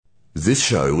This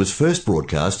show was first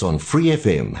broadcast on Free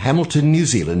FM, Hamilton, New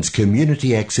Zealand's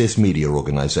community access media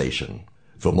organisation.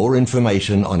 For more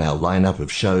information on our lineup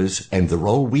of shows and the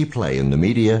role we play in the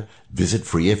media, visit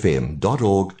freefm.org.nz.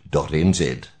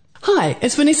 Hi,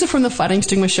 it's Vanessa from the Fighting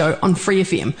Stigma Show on Free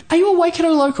FM. Are you a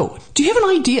Waikato local? Do you have an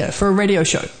idea for a radio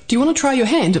show? Do you want to try your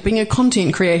hand at being a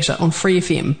content creator on Free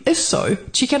FM? If so,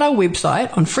 check out our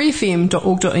website on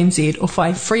freefm.org.nz or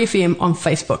find Free FM on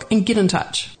Facebook and get in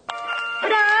touch.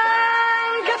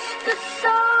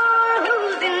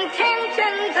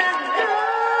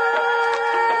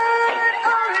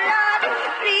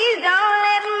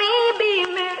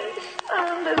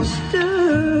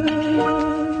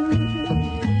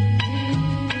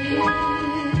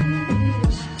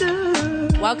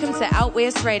 Welcome to Out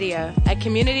West Radio, a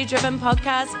community-driven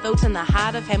podcast built in the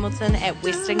heart of Hamilton at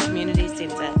Western Community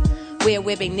Centre. We are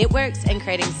webbing networks and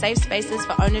creating safe spaces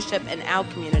for ownership in our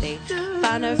community.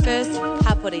 Whānau first,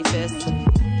 hapori first.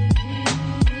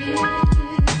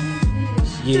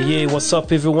 Yeah, what's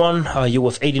up everyone? You're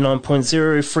with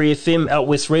 89.0 Free FM, Out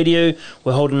West Radio.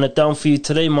 We're holding it down for you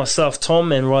today, myself,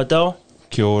 Tom, and Rydell.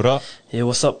 Kia ora. Yeah,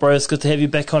 what's up, bro? It's good to have you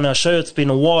back on our show. It's been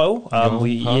a while.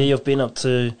 You've been up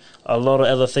to a lot of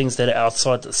other things that are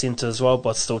outside the centre as well,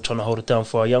 but still trying to hold it down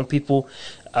for our young people.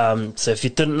 So if you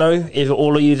didn't know,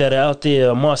 all of you that are out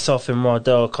there, myself and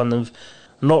Rydell are kind of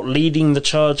not leading the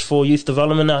charge for youth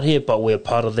development out here, but we're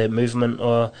part of that movement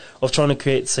of trying to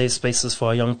create safe spaces for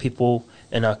our young people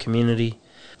in our community.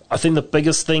 I think the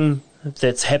biggest thing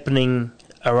that's happening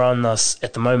around us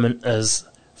at the moment is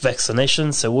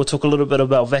vaccinations. So we'll talk a little bit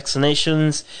about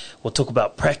vaccinations. We'll talk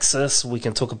about praxis. We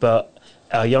can talk about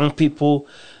our young people.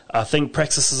 I think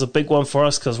praxis is a big one for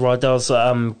us because Rydell's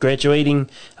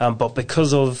graduating, but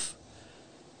because of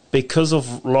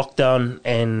lockdown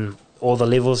and all the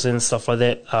levels and stuff like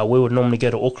that, we would normally go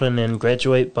to Auckland and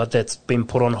graduate, but that's been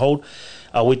put on hold.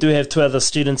 We do have two other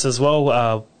students as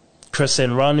well, Chris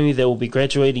and Ranu, that will be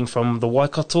graduating from the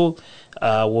Waikato.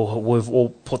 We've all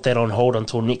put that on hold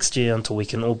until next year, until we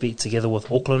can all be together with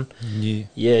Auckland.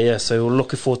 Yeah. So we're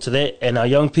looking forward to that. And our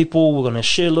young people, we're going to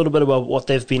share a little bit about what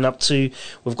they've been up to.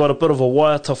 We've got a bit of a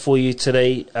waiata for you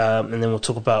today, and then we'll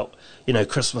talk about,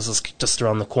 Christmas is just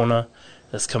around the corner.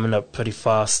 It's coming up pretty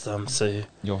fast. So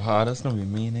your heart is not with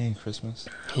me, Christmas.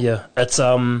 Yeah, it's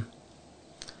this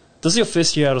is your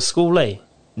first year out of school, eh?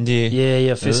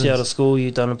 Yeah. First year out of school,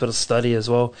 you've done a bit of study as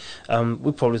well.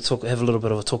 We'll probably have a little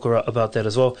bit of a talk about that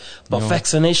as well. But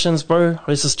vaccinations, bro,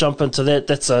 let's just jump into that.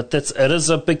 It is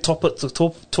a big topic to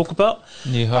talk about.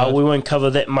 We won't cover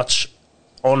that much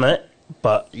on it,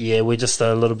 but yeah, we're just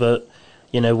a little bit,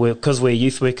 because we're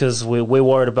youth workers, we're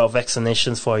worried about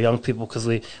vaccinations for our young people because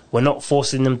we're not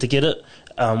forcing them to get it.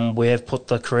 We have put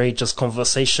the courageous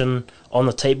conversation on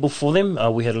the table for them.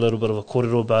 We had a little bit of a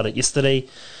kōrero about it yesterday,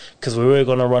 because we were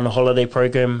going to run a holiday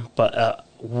program, but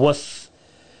with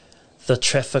the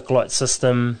traffic light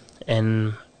system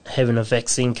and having a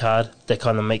vaccine card, that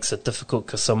kind of makes it difficult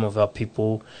because some of our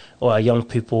people, or our young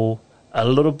people, are a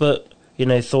little bit,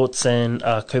 thoughts and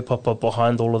kaupapa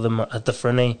behind all of them are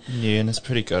different, eh? Yeah, and it's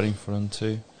pretty gutting for them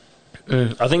too.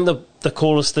 I think the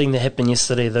coolest thing that happened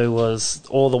yesterday, though, was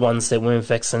all the ones that weren't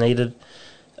vaccinated,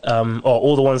 or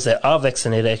all the ones that are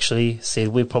vaccinated actually said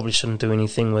we probably shouldn't do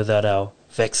anything without our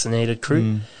vaccinated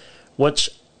crew, which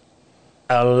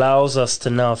allows us to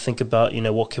now think about,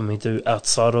 what can we do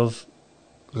outside of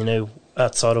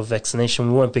vaccination.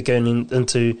 We won't be going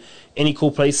into any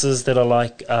cool places that are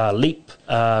like Leap,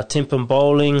 Tempin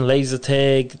Bowling, laser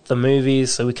tag, the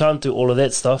movies, so we can't do all of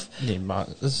that stuff. Yeah, but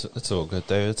it's all good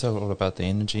though. It's all about the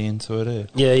energy into it, eh?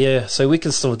 Yeah, so we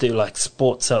can still do like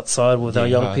sports outside with our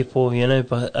young people,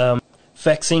 but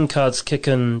vaccine cards kicked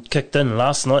in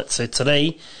last night, so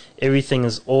today everything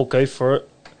is all go for it.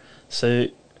 So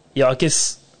yeah, I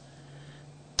guess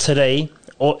today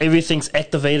everything's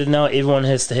activated now. Everyone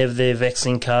has to have their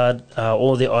vaccine card,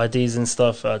 all their IDs and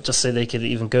stuff, just so they could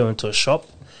even go into a shop.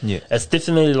 Yeah, it's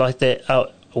definitely like that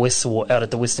out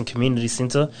at the Western Community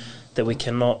Centre, that we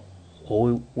cannot,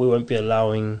 or we won't be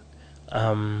allowing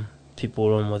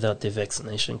people in without their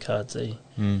vaccination cards.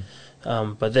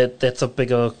 But that's a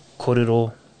bigger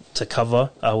kōrero to cover.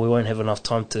 We won't have enough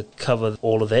time to cover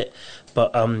all of that.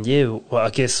 But I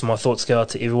guess my thoughts go out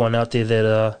to everyone out there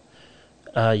that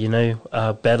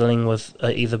are battling with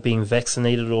either being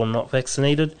vaccinated or not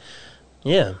vaccinated.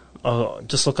 Yeah,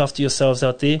 just look after yourselves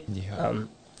out there.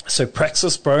 So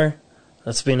praxis, bro,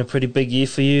 that's been a pretty big year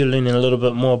for you, learning a little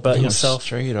bit more about yourself.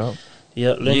 Straight up.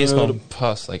 Yeah, year's gone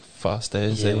past like fast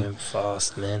as. Yeah, went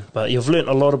fast, man. But you've learnt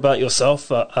a lot about yourself.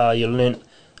 You learnt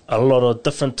a lot of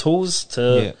different tools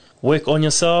to work on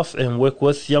yourself and work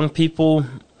with young people.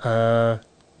 But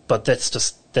but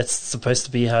that's supposed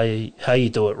to be how you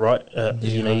do it, right?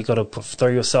 You know, you got to throw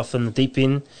yourself in the deep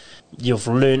end. You've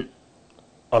learnt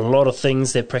a lot of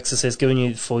things that Praxis has given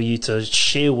you for you to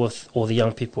share with all the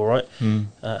young people, right?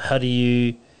 How do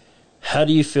you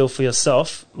feel for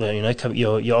yourself? Well, you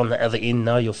know, you're on the other end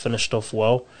now. You're finished off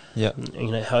well. Yeah.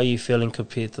 You know, how are you feeling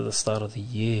compared to the start of the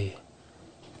year?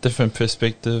 Different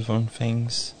perspective on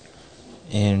things,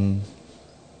 and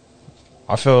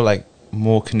I feel like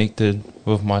more connected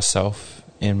with myself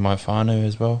and my whānau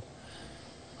as well.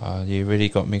 You really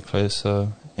got me closer,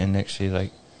 and actually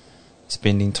like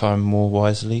spending time more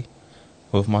wisely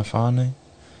with my whānau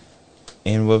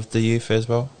and with the youth as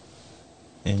well.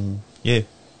 And yeah.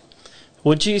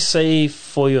 Would you say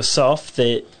for yourself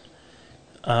that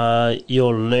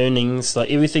your learnings, like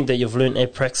everything that you've learned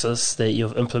at Praxis, that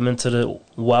you've implemented it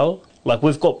well? Like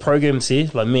we've got programs here,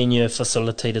 like me and you have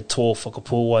facilitated Tour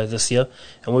Whakapōwai this year,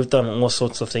 and we've done all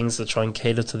sorts of things to try and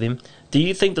cater to them. Do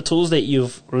you think the tools that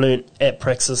you've learnt at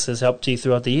Praxis has helped you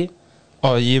throughout the year?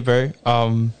 Oh yeah, bro.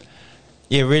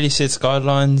 Yeah, really sets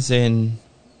guidelines and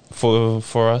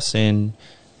for us, and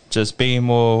just being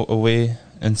more aware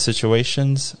in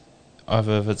situations,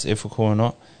 either if it's ethical or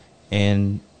not,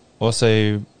 and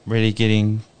also really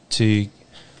getting to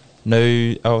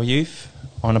know our youth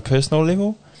on a personal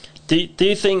level. Do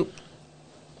you think,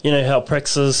 you know, how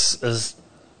Praxis is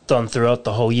done throughout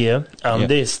the whole year?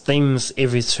 There's themes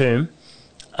every term.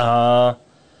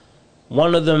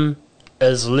 One of them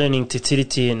is learning Te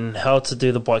Tiriti and how to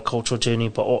do the bicultural journey,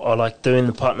 but or like doing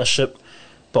the partnership,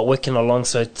 but working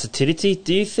alongside Te Tiriti.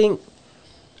 Do you think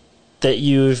that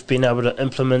you've been able to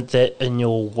implement that in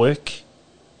your work,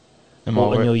 in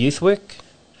your youth work?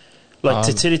 Like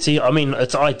Te Tiriti, I mean,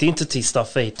 it's identity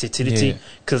stuff, Te Tiriti,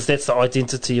 because that's the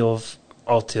identity of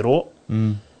Aotearoa.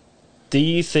 Do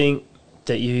you think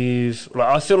that you've, like,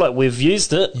 I feel like we've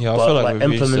used it, I but feel like like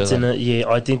we've implementing used it,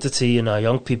 identity in our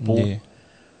young people. Yeah.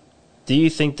 Do you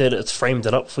think that it's framed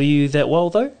it up for you that well,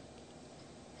 though?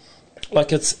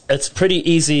 Like, it's pretty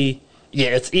easy. Yeah,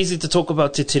 it's easy to talk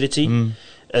about Te Tiriti.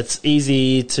 It's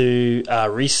easy to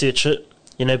research it,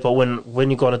 you know, but when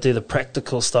you got to do the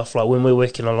practical stuff, like when we're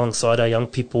working alongside our young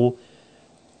people,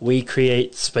 we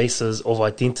create spaces of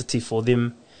identity for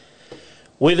them.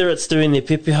 Whether it's doing their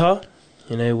pepeha,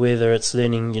 you know, whether it's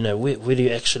learning, you know, where do you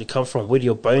actually come from? Where do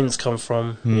your bones come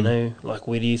from? You know, like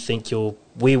where do you think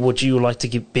where would you like to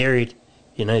get buried?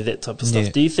 You know, that type of stuff.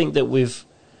 Yeah. Do you think that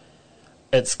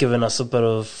it's given us a bit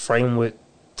of framework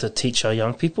to teach our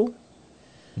young people?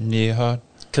 Yeah, hard.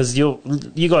 Because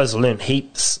you guys learn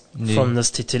heaps from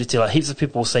this Te Tiriti. Like heaps of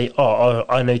people say, oh,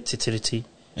 I know Te Tiriti.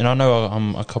 And I know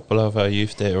a couple of our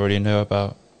youth that already know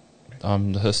about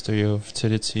the history of Te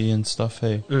Tiriti and stuff,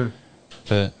 hey?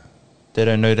 But they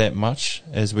don't know that much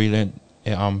as we learnt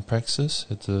at Praxis.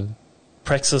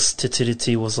 Praxis Te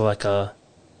Tiriti was like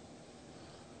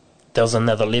there was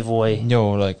another level, eh?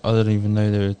 Yo, like, I didn't even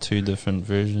know there were two different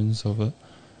versions of it.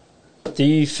 Do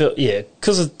you feel,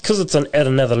 because it's at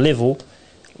another level,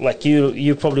 like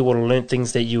you probably would have learnt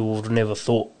things that you would have never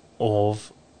thought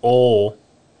of or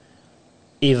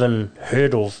even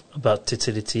heard of about Te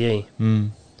Tiriti, eh?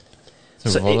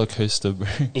 It's a roller coaster, bro.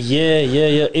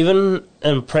 Yeah. Even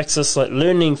in Praxis, like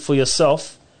learning for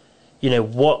yourself, you know,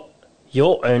 what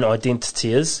your own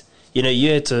identity is. You know,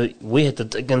 we had to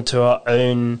dig into our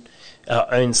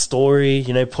own story,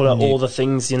 you know, pull out all the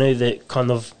things, you know, that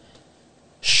kind of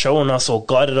shown us or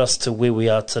guided us to where we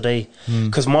are today.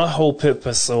 Because my whole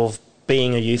purpose of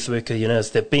being a youth worker, you know,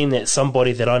 is that being that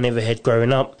somebody that I never had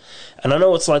growing up. And I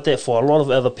know it's like that for a lot of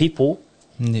other people.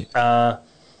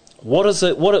 What is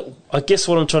it? I guess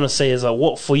what I'm trying to say is, like,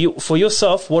 what for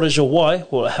yourself? What is your why?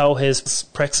 Well, how has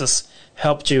Praxis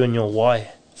helped you in your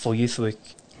why for youth work?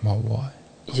 My why?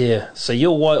 Yeah. So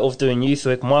your why of doing youth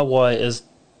work, my why is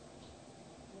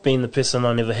being the person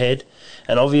I never had,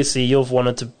 and obviously you've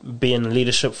wanted to be in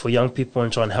leadership for young people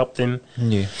and try and help them.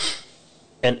 Yeah.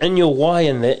 And in your why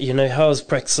in that, you know, how has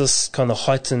Praxis kind of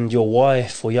heightened your why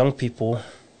for young people?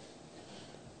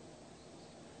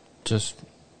 Just,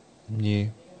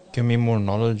 give me more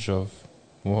knowledge of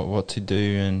what to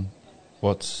do and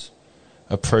what's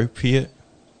appropriate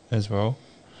as well.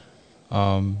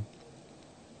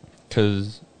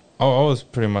 Because I was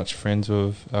pretty much friends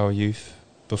with our youth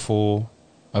before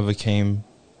I became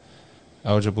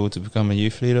eligible to become a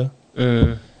youth leader.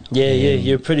 Yeah,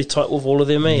 you're pretty tight with all of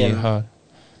them, eh? Yeah, hard.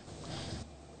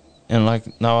 And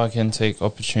like now I can take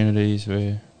opportunities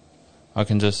where I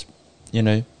can just, you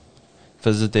know,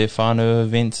 visit their whānau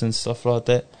events and stuff like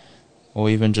that, or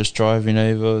even just driving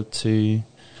over to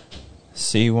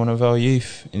see one of our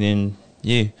youth, and then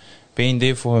being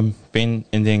there for him, and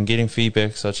then getting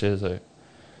feedback such as like,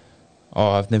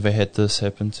 I've never had this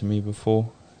happen to me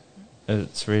before.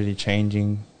 It's really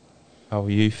changing our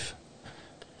youth.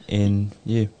 And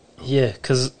yeah,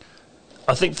 because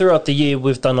I think throughout the year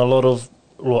we've done a lot of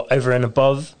over and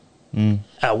above,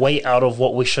 way out of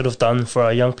what we should have done for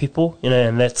our young people,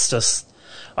 and that's just,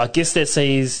 I guess that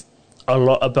says a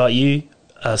lot about you,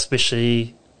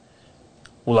 especially,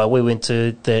 we went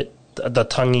to the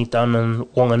tangi down in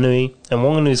Wanganui, and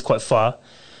Wanganui is quite far.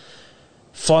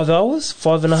 5 hours,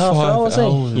 5.5 hours, eh?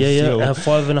 Yeah,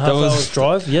 5.5 hours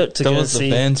drive, to that go was and see.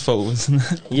 The band's fault, wasn't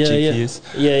it?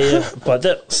 Yeah. But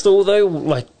that still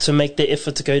though, to make the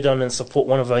effort to go down and support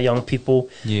one of our young people,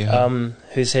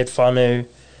 who's had whānau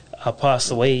pass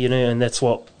away, and that's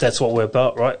what we're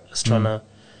about, right? It's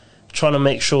trying to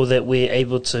make sure that we're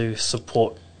able to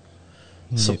support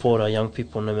our young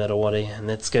people no matter what, and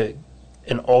that's go.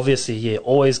 And obviously,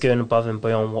 always going above and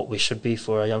beyond what we should be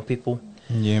for our young people.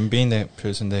 Yeah, and being that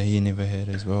person that he never had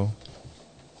as well.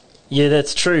 Yeah,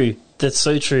 that's true. That's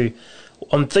so true.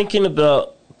 I'm thinking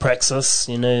about Praxis.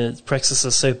 Praxis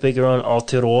is so big around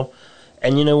Aotearoa.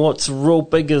 And what's real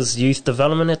big is youth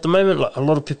development at the moment. A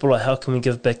lot of people are, how can we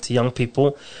give back to young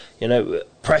people?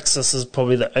 Praxis is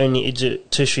probably the only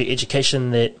tertiary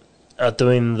education that are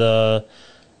doing the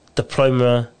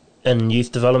diploma in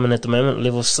youth development at the moment,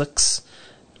 level 6.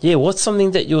 Yeah, what's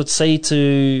something that you would say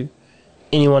to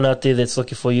anyone out there that's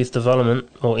looking for youth development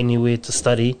or anywhere to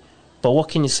study, but what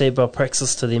can you say about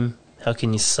Praxis to them? How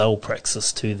can you sell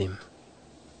Praxis to them?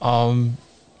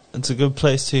 It's a good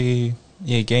place to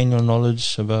gain your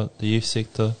knowledge about the youth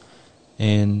sector,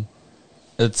 and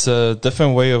it's a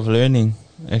different way of learning,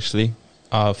 actually.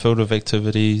 Field of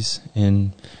activities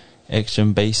and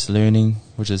action-based learning,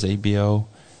 which is ABL,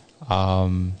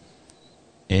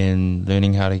 and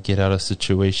learning how to get out of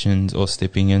situations or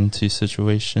stepping into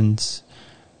situations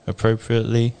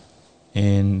appropriately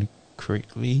and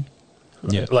correctly.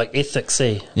 Yeah. Like ethics,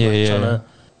 eh? Trying to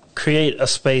create a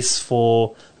space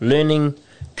for learning,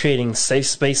 creating safe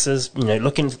spaces,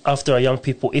 looking after our young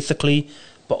people ethically,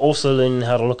 but also learning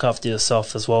how to look after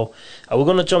yourself as well. We're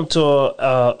going to jump to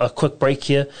a quick break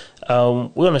here. We're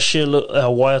going to share our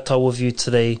waiata with you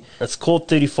today. It's called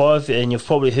 35, and you've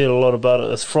probably heard a lot about it.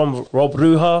 It's from Rob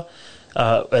Ruha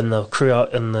and the crew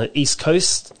out in the East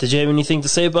Coast. Did you have anything to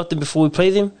say about them before we play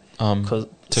them?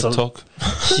 TikTok.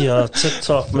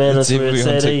 TikTok, man. It's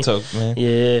everywhere on TikTok, man.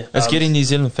 Yeah. It's getting New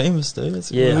Zealand famous, though. We're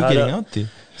getting out there.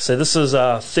 So this is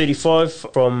 35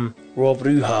 from Rob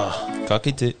Ruha. Ka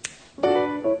kite.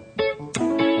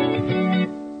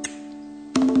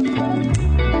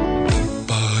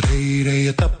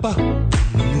 Pareirei tapa,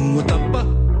 nunua tapa,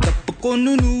 tapa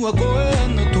konunua koe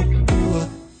ana tokua.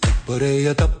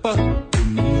 Pareia tapa,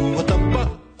 nunua tapa,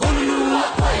 konunua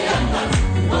koe ana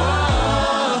tokua.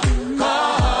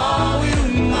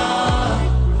 Kahawirunga,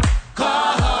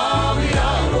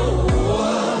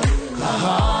 kahawiraroa,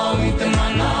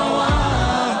 kahawitanganawa,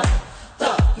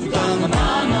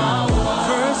 ta'utanganawa.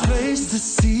 First place to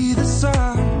see the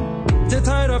sun, the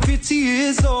tide of pity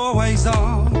is always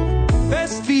on.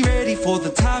 Best be ready for the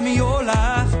time of your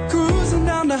life. Cruising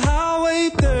down the highway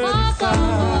 35.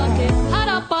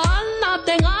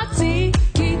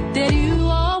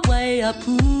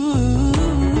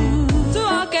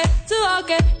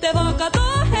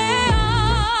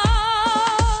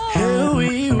 Here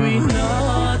we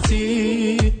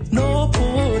naughty, no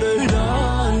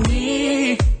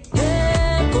porterani.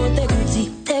 Ko te kuti,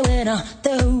 te wera,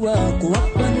 te hua,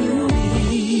 kuapanui.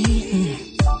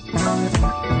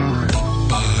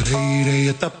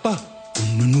 Pareirei tapa,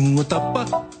 konunua tapa,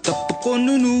 tapa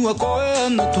konunua koe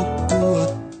ana tokua.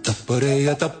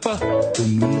 Tapareia tapa,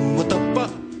 konunua tapa,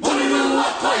 konunua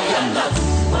koe ana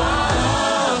tokua.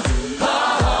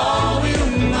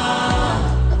 Kahawirunga,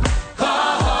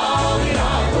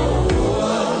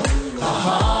 kahawiraroa,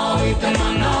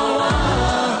 kahawitanganawa,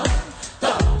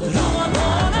 ta'ulua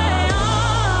korea.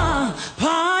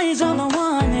 Pies on the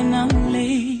one and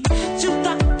only,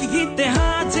 chutaki hite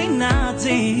hati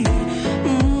nati.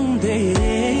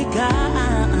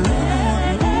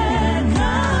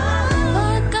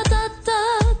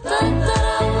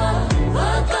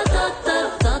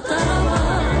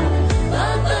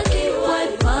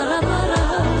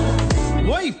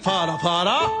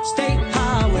 Para, State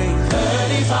Highway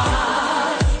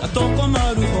 35. I don't go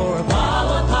maru for a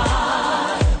power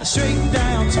pie. Straight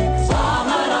down to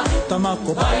Whamara,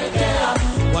 Tamako Baikea,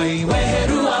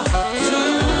 Waiweherua.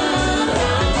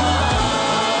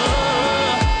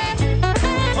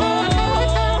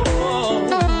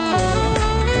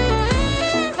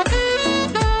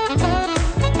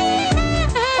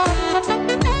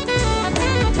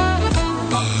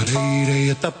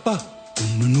 Pareirei tapa,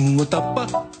 konunua tapa,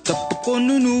 tapa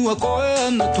Honunua koe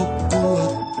ana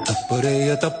tukua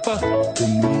Tapareia tapa,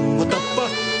 honunua tapa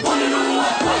Honunua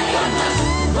koe ana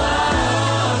tukua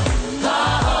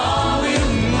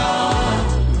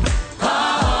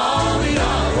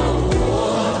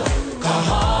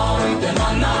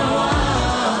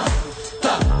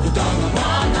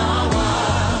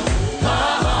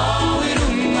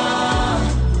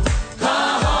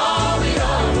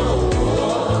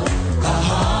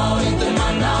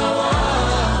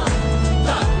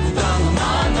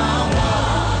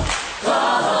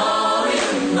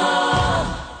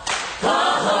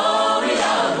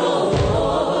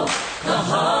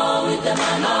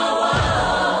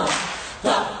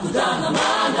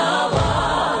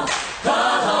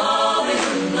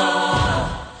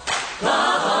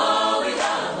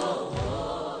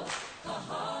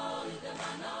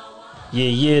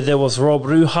Yeah, there was Rob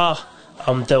Ruha.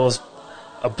 There was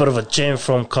a bit of a jam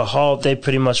from Kahal. They've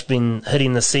pretty much been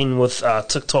hitting the scene with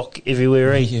TikTok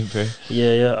everywhere, eh? Yeah, bro.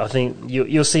 Yeah. I think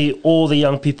you'll see all the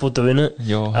young people doing it.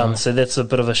 So that's a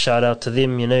bit of a shout out to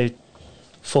them,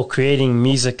 for creating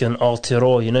music in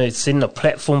Aotearoa, setting a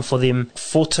platform for them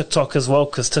for TikTok as well,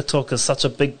 because TikTok is such a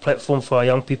big platform for our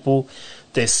young people.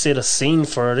 They set a scene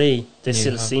for it, eh? They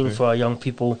set a scene for our young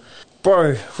people.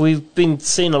 Bro, we've been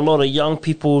seeing a lot of young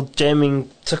people jamming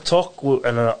TikTok,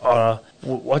 and I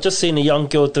just seen a young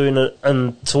girl doing it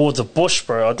towards a bush,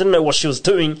 bro. I didn't know what she was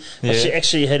doing, but she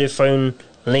actually had her phone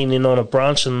leaning on a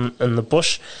branch in the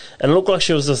bush, and it looked like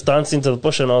she was just dancing to the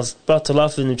bush, and I was about to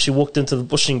laugh, and then she walked into the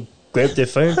bush and grabbed their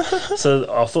phone.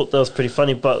 So I thought that was pretty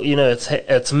funny, but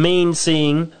it's mean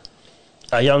seeing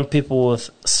young people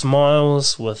with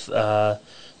smiles, with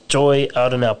joy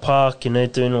out in our park,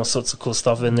 doing all sorts of cool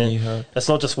stuff. And then it's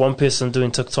not just one person doing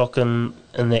TikTok in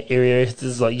that area.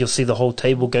 There's you'll see the whole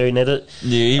table going at it.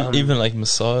 Yeah, even like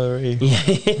Masai.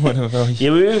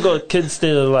 Yeah, we even got kids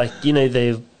that are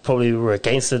they probably were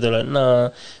against it. They're like, nah,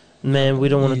 man, we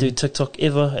don't want to do TikTok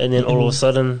ever. And then all of a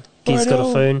sudden, he's got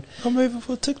a phone. Come over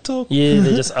for TikTok. Yeah,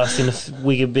 they're just asking if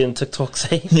we could be in TikTok,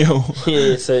 say.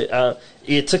 Yeah, so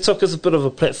TikTok is a bit of a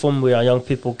platform where our young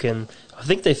people can, I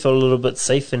think they feel a little bit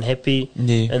safe and happy in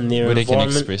their environment. Where they can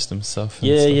express themselves.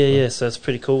 Yeah. So it's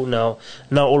pretty cool. Now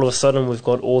all of a sudden we've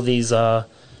got all these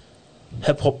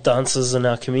hip-hop dancers in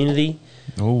our community.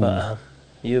 But,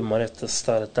 you might have to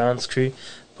start a dance crew.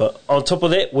 But on top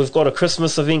of that, we've got a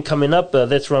Christmas event coming up.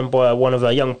 That's run by one of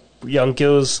our young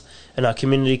girls in our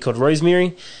community called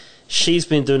Rosemary. She's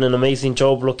been doing an amazing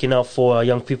job looking out for our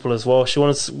young people as well. She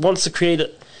wants to create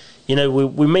it.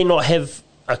 We may not have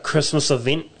a Christmas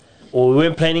event, or we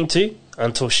weren't planning to,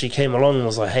 until she came along and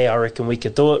was like, hey, I reckon we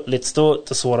could do it. Let's do it.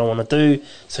 This is what I want to do.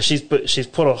 So she's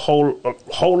put a whole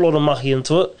lot of mahi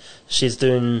into it. She's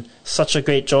doing such a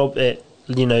great job at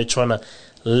trying to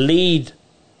lead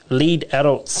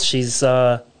adults. She's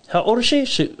how old is she?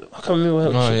 I can't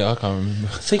remember. I can't remember.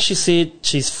 I think she said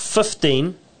she's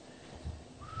 15,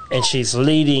 and she's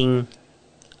leading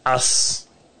us.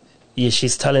 Yeah,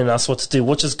 she's telling us what to do,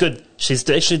 which is good. She's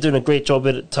actually doing a great job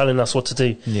at telling us what to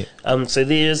do. Yeah. So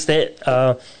there's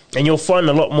that, and you'll find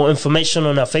a lot more information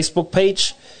on our Facebook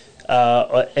page,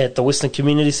 at the Western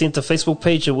Community Centre Facebook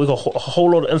page. We've got a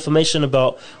whole lot of information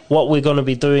about what we're going to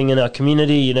be doing in our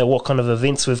community, what kind of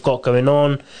events we've got going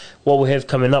on, what we have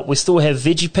coming up. We still have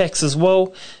veggie packs as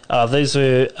well. Those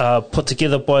were put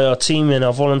together by our team and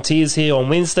our volunteers here on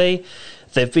Wednesday.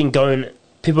 They've been going...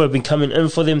 People have been coming in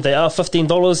for them. They are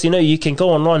 $15. You can go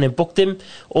online and book them,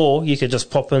 or you could just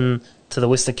pop in to the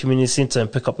Western Community Centre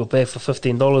and pick up your bag for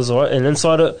 $15. All right, and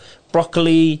inside it,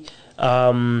 broccoli. I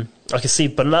can see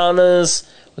bananas.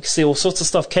 I can see all sorts of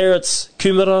stuff, carrots,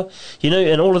 kumara.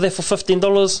 And all of that for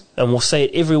 $15. And we'll say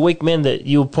it every week, man, that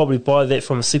you'll probably buy that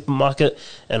from a supermarket,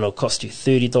 and it'll cost you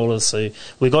 $30. So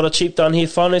we got it cheap down here,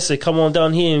 whānau. So come on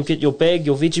down here and get your bag,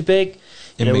 your veggie bag.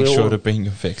 And make sure to bring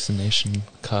your vaccination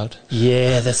card.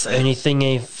 Yeah, that's the only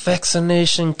thing.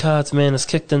 Vaccination cards, man, it's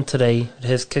kicked in today. It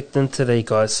has kicked in today,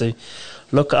 guys. So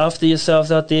look after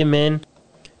yourselves out there, man.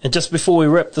 And just before we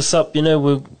wrap this up,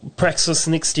 we'll Praxis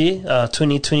next year,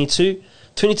 2022.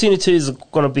 2022 is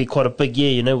going to be quite a big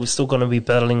year. We're still going to be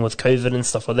battling with COVID and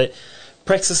stuff like that.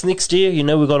 Praxis next year,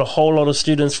 we've got a whole lot of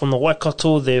students from the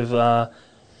Waikato. They've...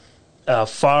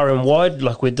 far and wide,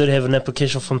 we did have an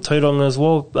application from Tauranga as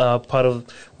well.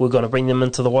 We're going to bring them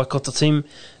into the Waikato team.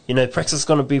 Praxis is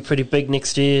going to be pretty big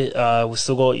next year. We've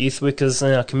still got youth workers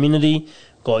in our community.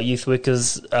 Got youth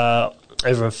workers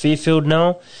over in Fairfield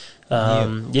now.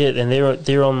 And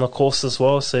they're on the course as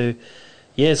well. So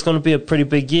it's going to be a pretty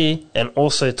big year. And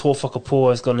also Tō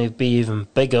Whakapō is going to be even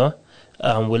bigger.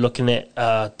 We're looking at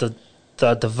the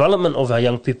the development of our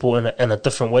young people in a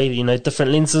different way, you know,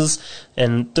 different lenses,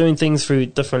 and doing things through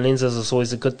different lenses is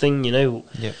always a good thing, you know.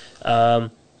 So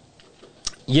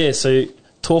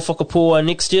Tō Whakapōa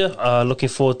next year, looking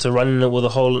forward to running it with a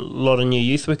whole lot of new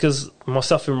youth workers.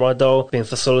 Myself and Rydell been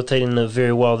facilitating it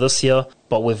very well this year,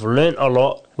 but we've learnt a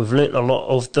lot. We've learnt a lot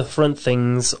of different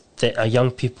things that our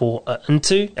young people are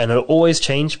into, and it'll always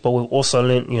change, but we've also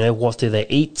learnt, you know, what do they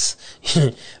eat.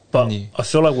 But I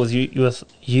feel like with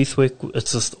youth work, it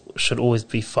just should always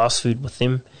be fast food with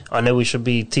them. I know we should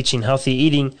be teaching healthy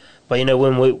eating, but, you know,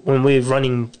 when we're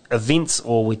running events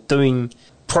or we're doing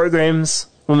programs,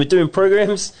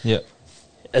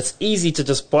 it's easy to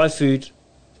just buy food,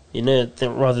 you know,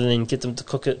 rather than get them to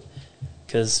cook it,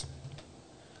 because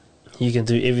you can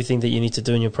do everything that you need to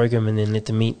do in your program and then let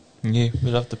them eat. Yeah, we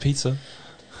love the pizza.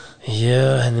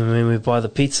 Yeah, and then when we buy the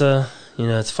pizza, you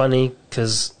know, it's funny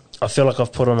because I feel like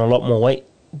I've put on a lot more weight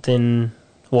than,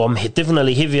 well, I'm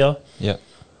definitely heavier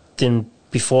than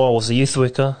before I was a youth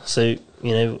worker. So,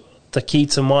 you know, the key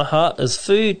to my heart is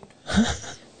food.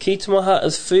 Key to my heart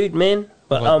is food, man.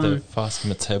 But the fast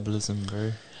metabolism,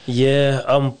 bro.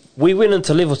 Yeah, we went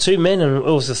into level 2, man, and it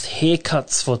was just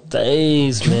haircuts for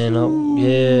days, man.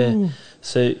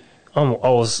 So I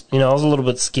was a little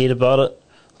bit scared about it,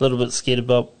 a little bit scared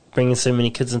about bringing so many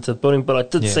kids into the building. But I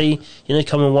did see, you know,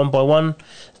 coming one by one,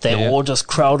 they all just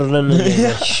crowded in, and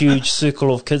there's a huge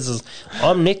circle of kids.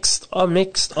 I'm next.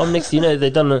 You know,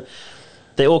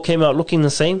 they all came out looking the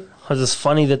same. It's just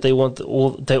funny that they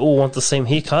all want the same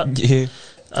haircut. Yeah.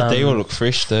 But they all look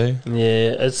fresh though.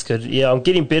 Yeah, it's good. Yeah, I'm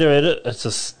getting better at it. It's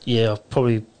just, I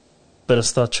probably better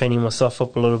start training myself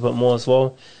up a little bit more as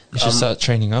well. You should start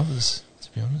training others,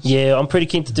 to be honest. Yeah, I'm pretty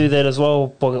keen to do that as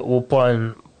well. We'll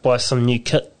buy some new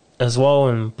kit as well,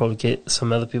 and probably get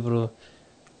some other people to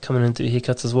come in and do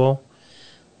haircuts as well.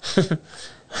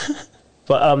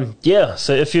 But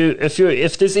so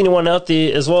if there's anyone out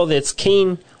there as well that's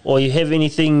keen, or you have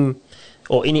anything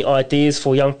or any ideas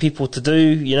for young people to do,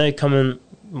 you know, come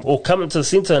into the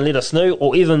centre and let us know,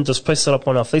 or even just post it up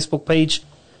on our Facebook page.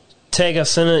 Tag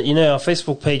us in it. You know, our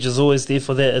Facebook page is always there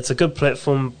for that. It's a good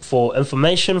platform for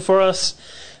information for us.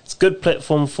 It's a good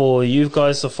platform for you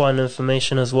guys to find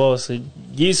information as well. So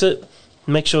use it.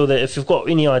 Make sure that if you've got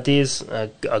any ideas, a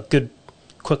good,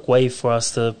 quick way for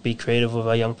us to be creative with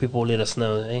our young people, let us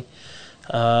know.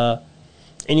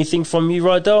 Anything from you,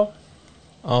 Rydell?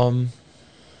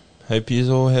 Hope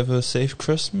you all have a safe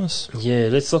Christmas. Yeah,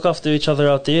 let's look after each other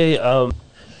out there.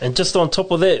 And just on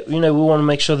top of that, you know, we want to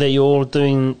make sure that you're all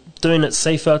doing it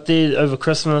safe out there over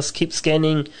Christmas. Keep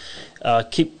scanning,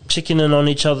 keep checking in on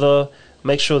each other.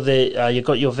 Make sure that you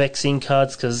got your vaccine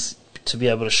cards, because to be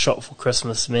able to shop for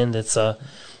Christmas, man, that's a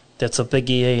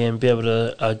biggie, and be able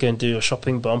to go and do your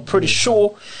shopping. But I'm pretty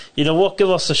sure, you know what, give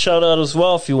us a shout out as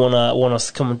well if you want us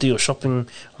to come and do your shopping.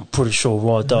 I'm pretty sure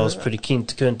Rydell's pretty keen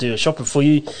to go and do your shopping for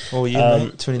you. Oh, yeah,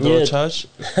 mate, $20 charge.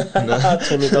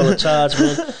 $20 charge,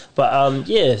 man. But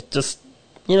just,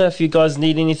 you know, if you guys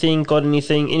need anything, got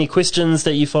anything, any questions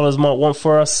that you fellas might want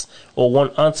for us or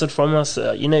want answered from us,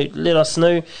 you know, let us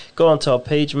know. Go onto our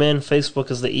page, man.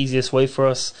 Facebook is the easiest way for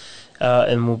us.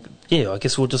 And I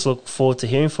guess we'll just look forward to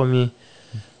hearing from you.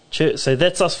 So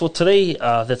that's us for today.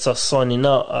 That's us signing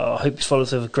out. I hope you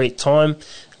fellas have a great time.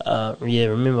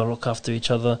 Remember, look after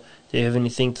each other. Do you have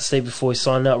anything to say before we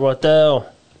sign out, Rydell?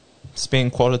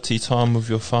 Spend quality time with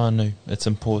your whānau. It's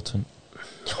important.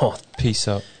 Peace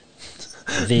out.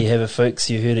 There you have it, folks.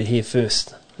 You heard it here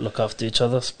first. Look after each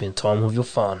other. Spend time with your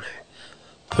whānau.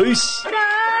 Peace.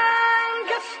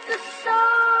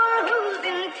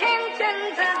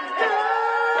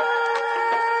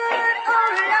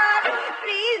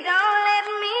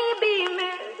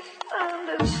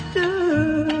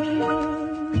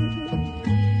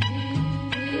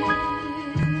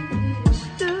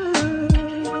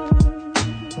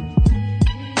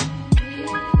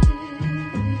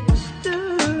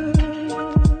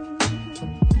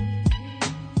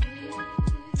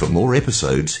 For more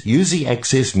episodes, use the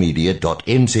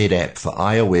accessmedia.nz app for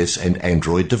iOS and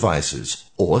Android devices,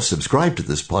 or subscribe to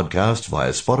this podcast via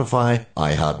Spotify,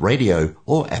 iHeartRadio,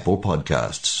 or Apple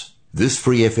Podcasts. This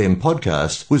Free FM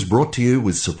podcast was brought to you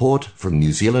with support from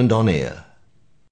New Zealand On Air.